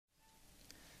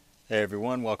Hey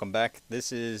everyone, welcome back.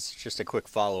 This is just a quick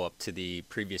follow-up to the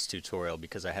previous tutorial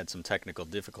because I had some technical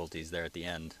difficulties there at the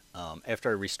end. After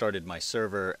I restarted my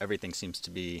server, everything seems to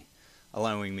be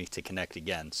allowing me to connect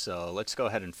again. So let's go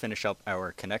ahead and finish up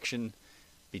our connection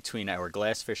between our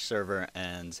Glassfish server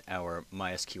and our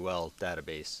MySQL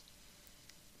database.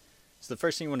 So the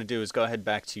first thing you want to do is go ahead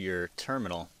back to your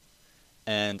terminal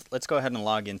and let's go ahead and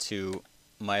log into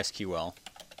MySQL.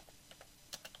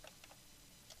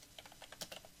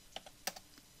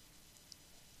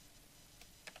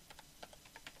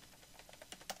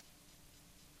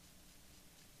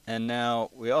 And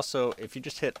now we also, if you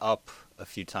just hit up a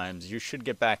few times, you should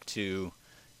get back to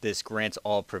this grant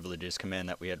all privileges command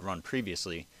that we had run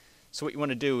previously. So what you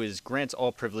want to do is grant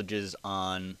all privileges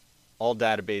on all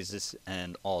databases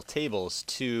and all tables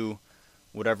to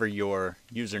whatever your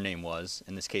username was.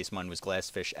 In this case, mine was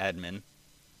Glassfish admin.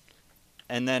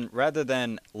 And then rather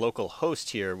than localhost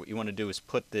here, what you want to do is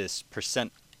put this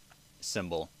 %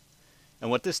 symbol.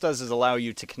 And what this does is allow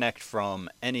you to connect from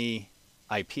any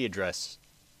IP address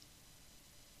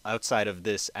outside of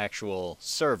this actual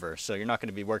server. So you're not going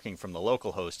to be working from the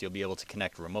local host, you'll be able to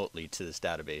connect remotely to this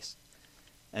database.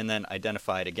 And then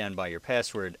identify it again by your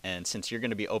password, and since you're going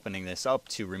to be opening this up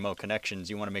to remote connections,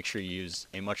 you want to make sure you use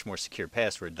a much more secure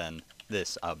password than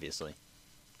this, obviously.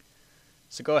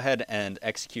 So go ahead and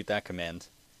execute that command,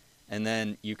 and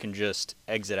then you can just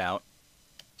exit out.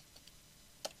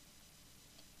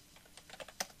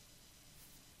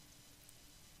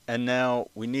 And now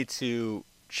we need to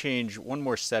change one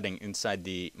more setting inside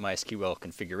the MySQL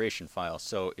configuration file.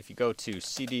 So if you go to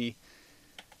cd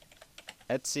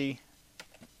etc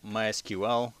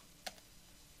mysql,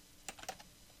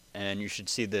 and you should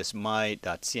see this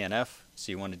my.cnf, so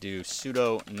you want to do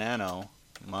sudo nano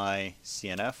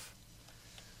mycnf.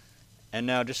 And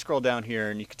now just scroll down here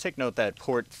and you can take note that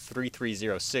port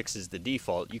 3306 is the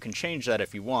default. You can change that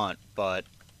if you want, but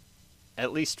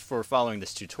at least for following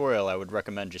this tutorial I would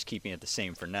recommend just keeping it the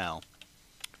same for now.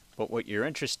 But what you're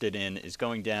interested in is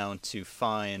going down to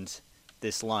find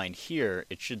this line here.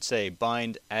 It should say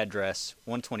bind address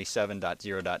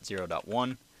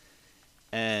 127.0.0.1,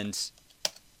 and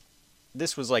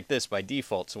this was like this by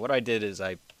default. So what I did is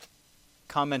I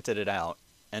commented it out,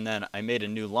 and then I made a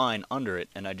new line under it,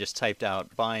 and I just typed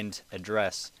out bind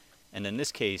address, and in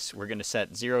this case we're going to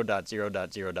set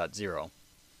 0.0.0.0.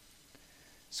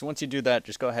 So once you do that,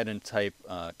 just go ahead and type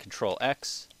Control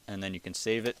X, and then you can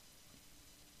save it.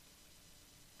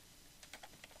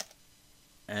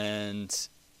 And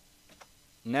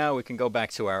now we can go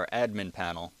back to our admin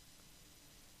panel.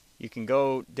 You can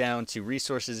go down to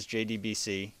Resources,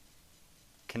 Jdbc,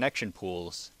 Connection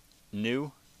Pools,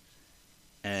 New,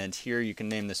 and here you can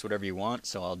name this whatever you want.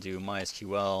 So I'll do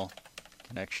MySQL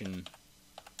Connection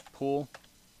Pool.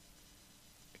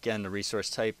 Again, the resource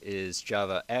type is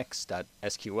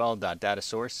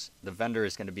javax.sql.datasource. The vendor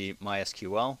is going to be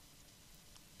MySQL,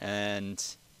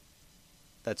 and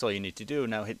that's all you need to do.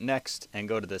 Now hit next and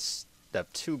go to the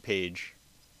step 2 page.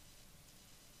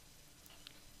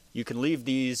 You can leave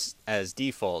these as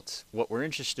default. What we're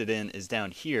interested in is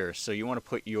down here, so you want to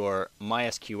put your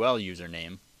MySQL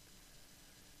username.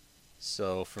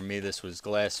 So for me this was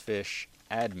Glassfish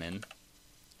admin.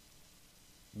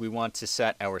 We want to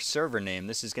set our server name.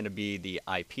 This is going to be the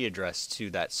IP address to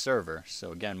that server.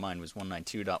 So again, mine was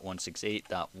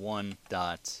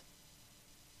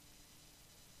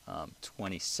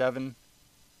 192.168.1.27.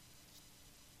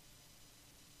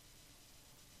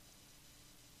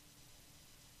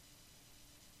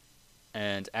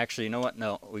 And actually, you know what?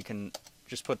 No, we can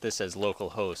just put this as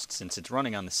localhost since it's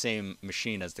running on the same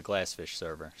machine as the Glassfish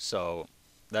server. So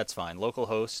that's fine.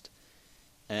 Localhost.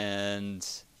 And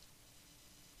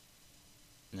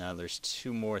now there's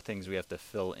two more things we have to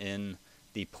fill in.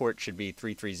 The port should be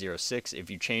 3306. If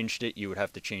you changed it, you would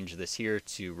have to change this here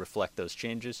to reflect those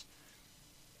changes.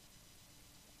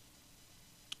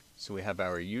 So we have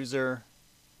our user.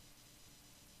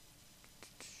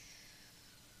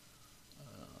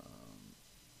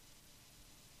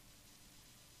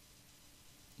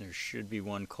 There should be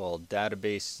one called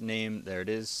database name. There it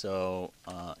is. So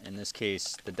in this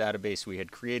case, the database we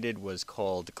had created was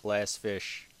called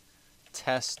Glassfish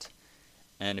test.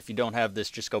 And if you don't have this,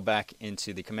 just go back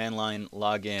into the command line,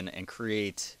 log in, and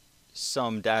create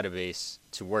some database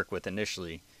to work with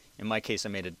initially. In my case, I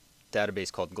made a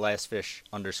database called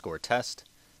glassfish_test,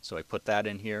 so I put that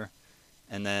in here,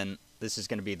 and then this is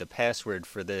going to be the password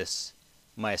for this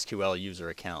MySQL user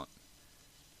account.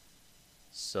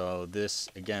 So this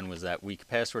again was that weak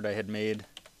password I had made,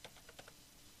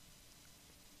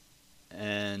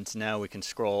 and now we can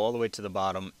scroll all the way to the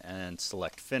bottom and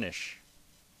select finish.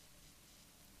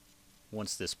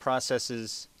 Once this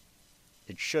processes,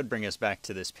 it should bring us back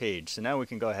to this page. So now we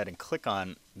can go ahead and click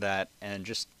on that and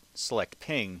just select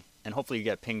ping, and hopefully you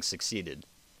get ping succeeded.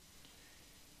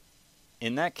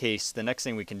 In that case, the next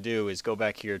thing we can do is go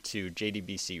back here to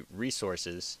Jdbc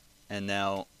resources, and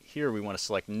now here we want to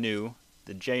select new.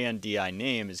 The JNDI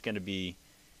name is going to be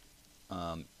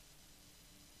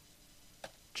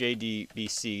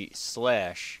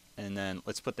Jdbc / and then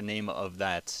let's put the name of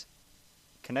that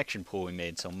connection pool we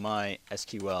made. So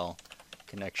MySQL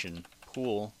connection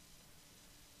pool.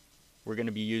 We're going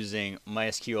to be using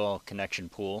MySQL connection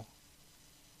pool,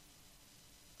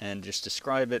 and just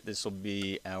describe it, this will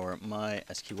be our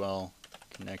MySQL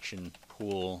connection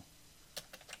pool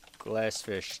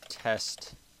Glassfish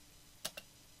test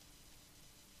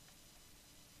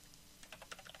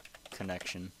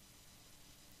connection,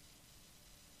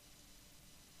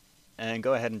 and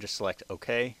go ahead and just select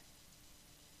OK.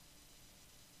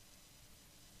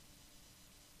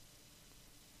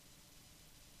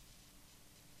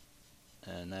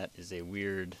 And that is a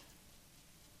weird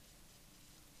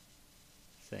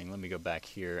thing. Let me go back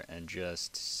here and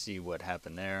just see what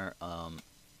happened there.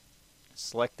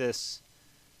 Select this,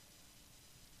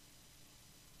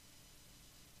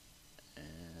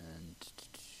 and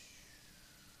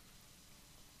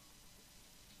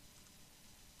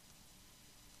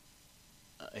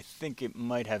I think it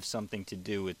might have something to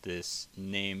do with this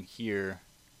name here.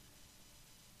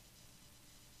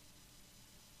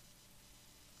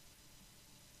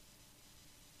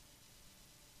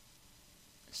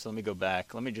 So let me go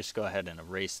back. Let me just go ahead and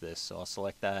erase this. So I'll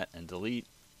select that and delete.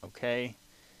 OK.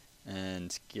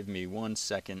 And give me 1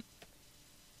 second.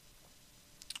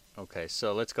 OK,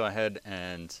 so let's go ahead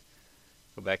and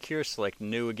go back here, select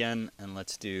new again, and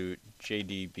let's do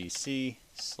Jdbc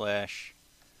 /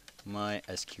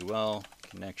 MySQL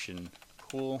connection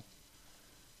pool.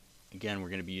 Again, we're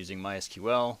going to be using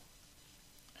MySQL,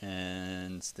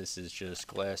 and this is just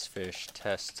Glassfish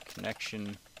test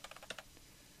connection.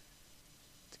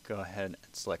 Go ahead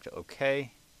and select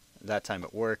OK. That time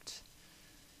it worked.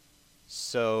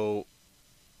 So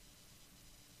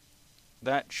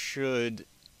that should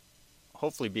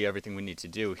hopefully be everything we need to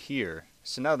do here.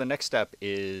 So now the next step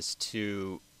is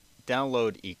to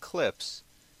download Eclipse.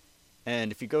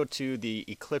 And if you go to the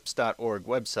eclipse.org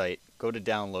website, go to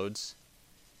downloads,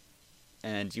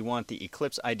 and you want the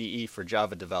Eclipse IDE for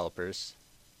Java developers.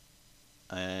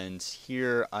 And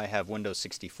here I have Windows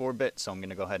 64-bit, so I'm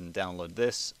going to go ahead and download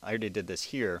this. I already did this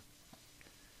here.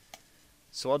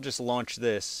 So I'll just launch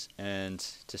this, and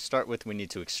to start with we need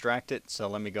to extract it. So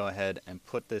let me go ahead and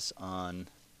put this on.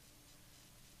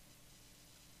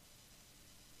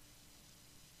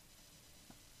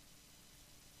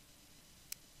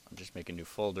 I'll just make a new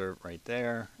folder right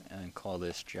there and call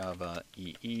this Java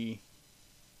EE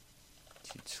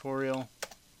tutorial.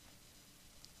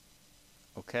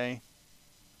 Okay.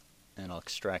 And I'll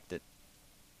extract it.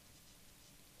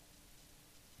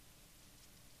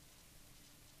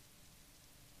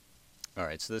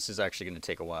 Alright, so this is actually going to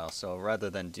take a while. So rather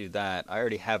than do that, I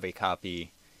already have a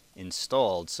copy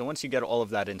installed. So once you get all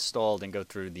of that installed and go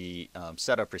through the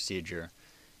setup procedure,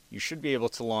 you should be able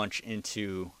to launch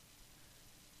into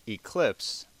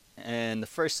Eclipse. And the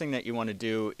first thing that you want to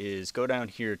do is go down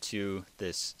here to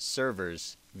this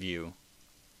servers view.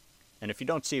 And if you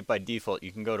don't see it by default,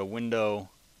 you can go to Window,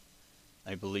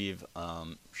 I believe,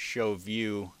 show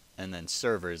view, and then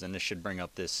servers, and this should bring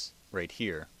up this right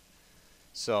here.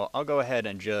 So I'll go ahead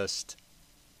and just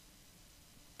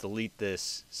delete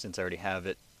this since I already have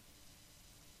it.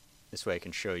 This way I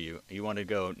can show you. You want to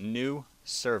go new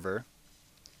server,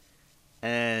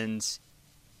 and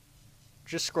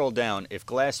just scroll down. If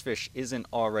Glassfish isn't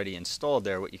already installed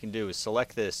there, what you can do is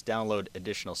select this, download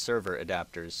additional server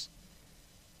adapters.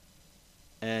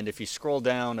 And if you scroll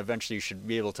down, eventually you should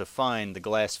be able to find the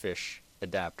Glassfish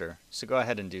adapter. So go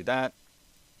ahead and do that.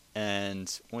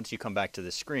 And once you come back to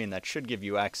the screen, that should give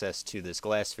you access to this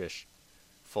Glassfish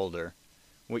folder.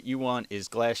 What you want is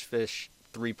Glassfish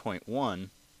 3.1.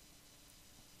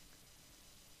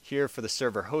 Here for the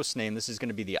server host name, this is going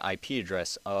to be the IP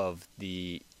address of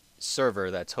the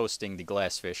server that's hosting the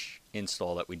Glassfish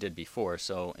install that we did before.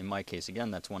 So in my case,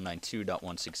 again, that's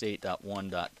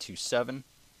 192.168.1.27.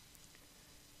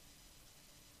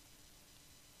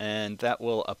 And that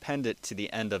will append it to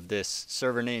the end of this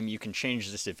server name. You can change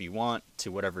this if you want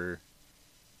to whatever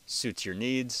suits your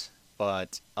needs,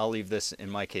 but I'll leave this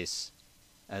in my case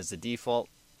as the default.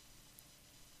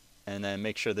 And then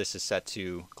make sure this is set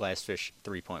to Glassfish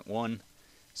 3.1.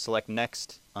 Select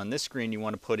Next. On this screen you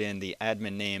want to put in the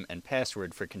admin name and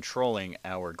password for controlling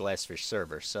our Glassfish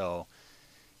server. So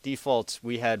default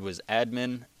we had was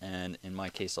admin, and in my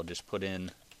case I'll just put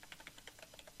in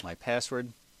my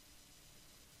password.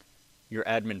 Your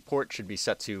admin port should be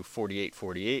set to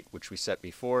 4848, which we set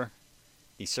before.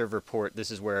 The server port,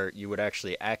 this is where you would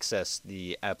actually access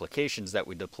the applications that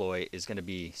we deploy, is going to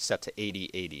be set to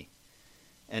 8080.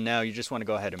 And now you just want to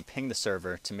go ahead and ping the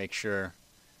server to make sure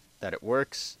that it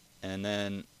works, and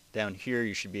then down here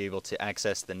you should be able to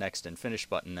access the next and finish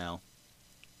button now.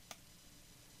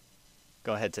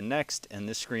 Go ahead to next, and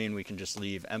this screen we can just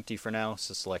leave empty for now,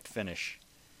 so select finish.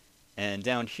 And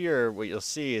down here what you'll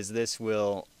see is this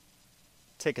will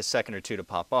take a second or two to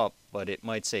pop up, but it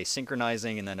might say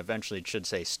synchronizing, and then eventually it should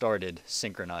say started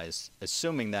synchronized,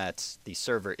 assuming that the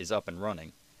server is up and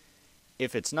running.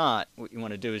 If it's not, what you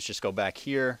want to do is just go back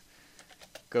here,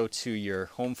 go to your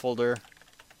home folder,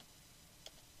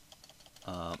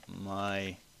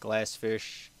 my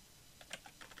Glassfish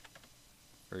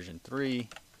version 3,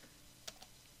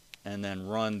 and then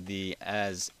run the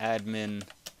as admin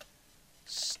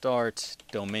start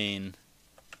domain,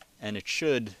 and it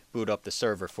should boot up the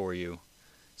server for you.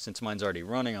 Since mine's already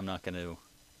running, I'm not going to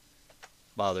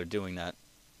bother doing that.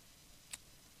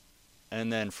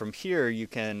 And then from here you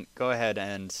can go ahead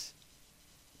and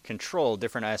control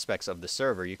different aspects of the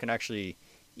server. You can actually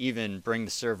even bring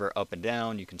the server up and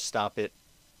down, you can stop it,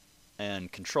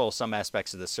 and control some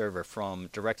aspects of the server from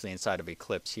directly inside of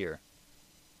Eclipse here.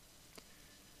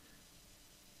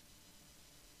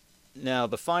 Now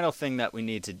the final thing that we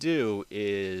need to do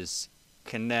is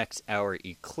connect our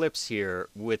Eclipse here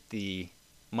with the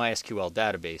MySQL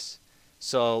database.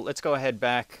 So let's go ahead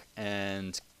back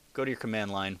and go to your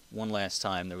command line one last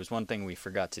time. There was one thing we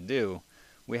forgot to do.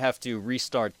 We have to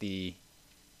restart the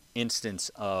instance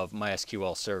of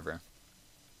MySQL server.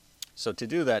 So to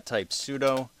do that, type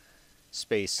sudo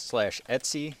space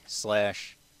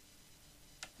 /etc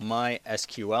 /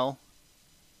 mysql.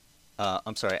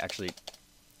 I'm sorry, actually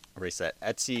erase that.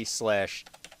 etc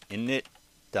 /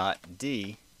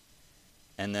 init.d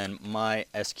and then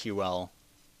mysql,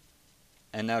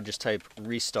 and now just type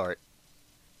restart,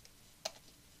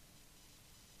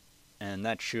 and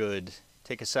that should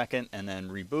take a second and then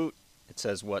reboot. It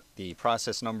says what the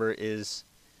process number is,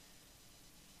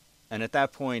 and at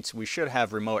that point we should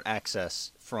have remote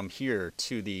access from here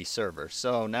to the server.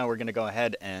 So now we're going to go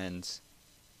ahead and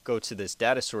go to this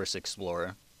data source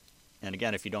explorer, and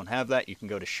again, if you don't have that, you can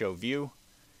go to show view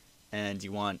and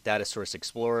you want data source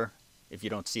explorer. If you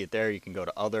don't see it there, you can go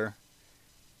to other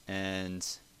and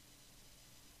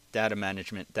data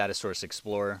management, data source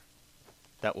explorer.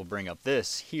 That will bring up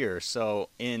this here. So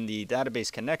in the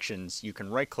database connections, you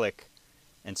can right click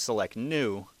and select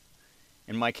new.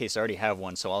 In my case, I already have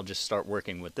one, so I'll just start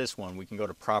working with this one. We can go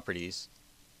to properties,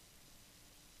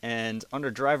 and under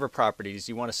driver properties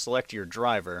you want to select your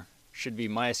driver. Should be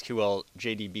MySQL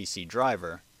Jdbc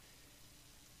driver.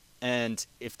 And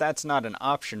if that's not an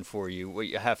option for you, what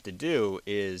you have to do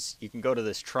is you can go to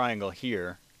this triangle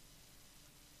here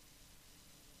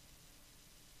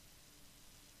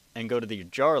and go to the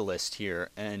jar list here,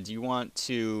 and you want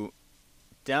to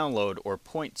download or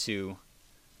point to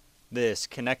this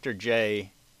connector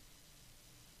J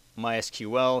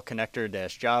MySQL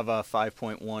connector-java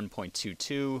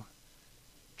 5.1.22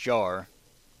 jar,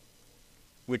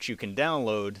 which you can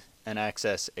download and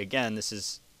access. Again, this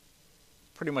is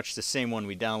pretty much the same one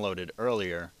we downloaded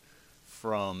earlier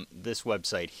from this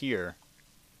website here.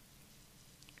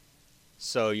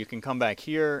 So you can come back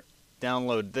here,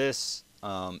 download this,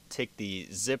 take the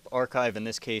zip archive, in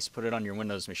this case put it on your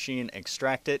Windows machine,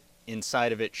 extract it.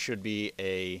 Inside of it should be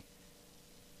a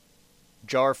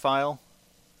jar file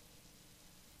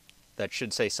that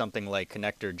should say something like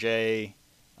connector J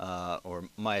or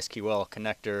MySQL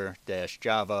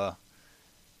connector-java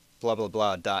blah blah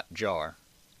blah .jar.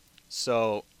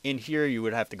 So in here you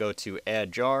would have to go to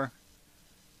add jar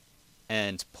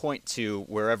and point to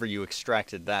wherever you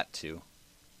extracted that to.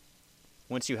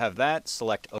 Once you have that,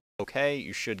 select OK.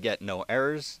 You should get no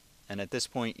errors, and at this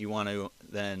point you want to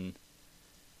then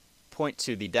point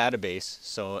to the database.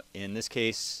 So in this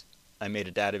case I made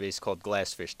a database called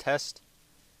Glassfish test.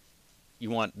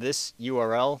 You want this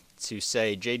URL to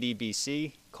say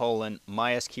jdbc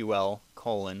 :mysql :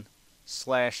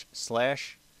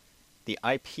 / the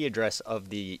IP address of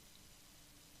the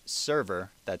server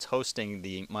that's hosting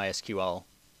the MySQL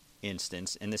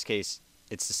instance. In this case,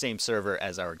 it's the same server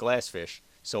as our Glassfish,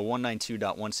 so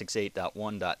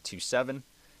 192.168.1.27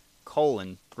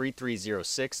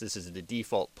 :3306. This is the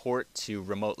default port to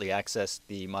remotely access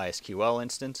the MySQL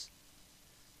instance.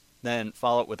 Then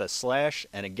follow it with a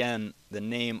 / and again the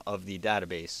name of the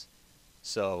database,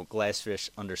 so Glassfish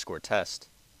 _test.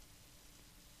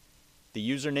 The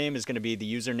username is going to be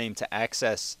the username to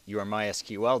access your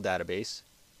MySQL database.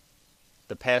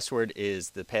 The password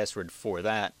is the password for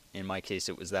that. In my case,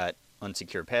 it was that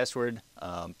unsecure password.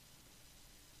 And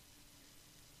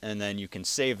then you can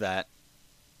save that.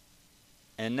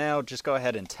 And now just go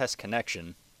ahead and test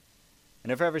connection.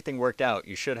 And if everything worked out,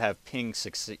 you should have ping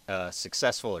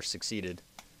successful or succeeded.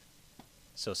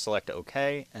 So select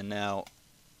OK, and now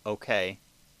OK.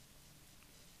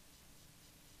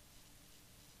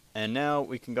 And now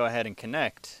we can go ahead and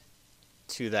connect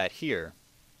to that here.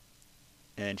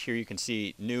 And here you can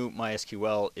see new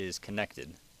MySQL is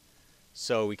connected.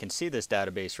 So we can see this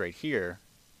database right here.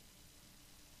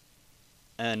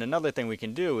 And another thing we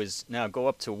can do is now go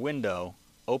up to Window,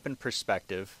 open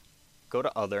Perspective, go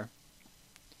to Other,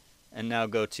 and now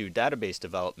go to Database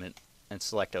Development and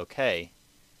select OK.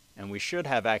 And we should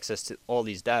have access to all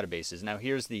these databases. Now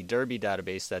here's the Derby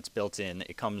database that's built in.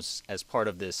 It comes as part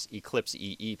of this Eclipse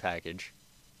EE package.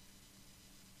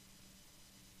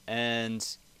 And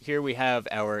here we have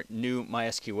our new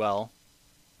MySQL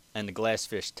and the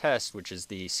Glassfish test, which is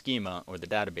the schema or the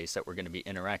database that we're going to be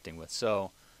interacting with.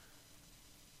 So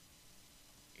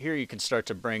here you can start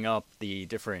to bring up the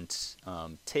different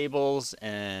tables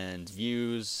and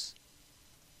views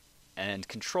and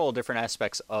control different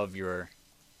aspects of your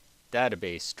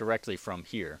database directly from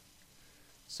here.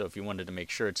 So if you wanted to make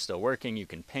sure it's still working, you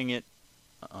can ping it.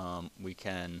 We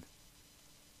can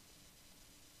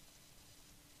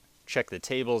check the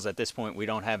tables. At this point, we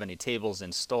don't have any tables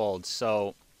installed,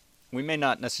 so we may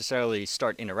not necessarily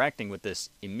start interacting with this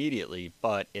immediately,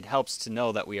 but it helps to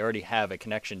know that we already have a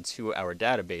connection to our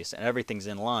database and everything's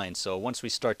in line. So once we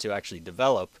start to actually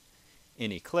develop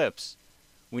in Eclipse,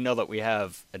 we know that we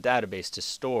have a database to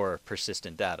store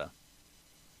persistent data.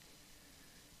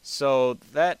 So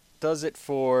that does it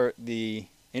for the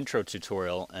intro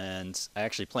tutorial, and I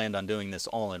actually planned on doing this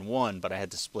all in one, but I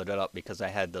had to split it up because I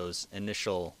had those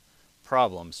initial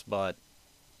problems. But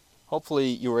hopefully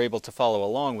you were able to follow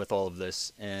along with all of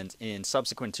this, and in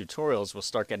subsequent tutorials we'll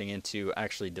start getting into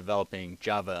actually developing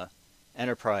Java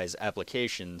enterprise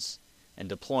applications and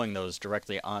deploying those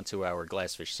directly onto our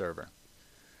Glassfish server.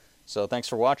 So thanks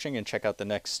for watching, and check out the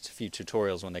next few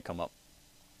tutorials when they come up.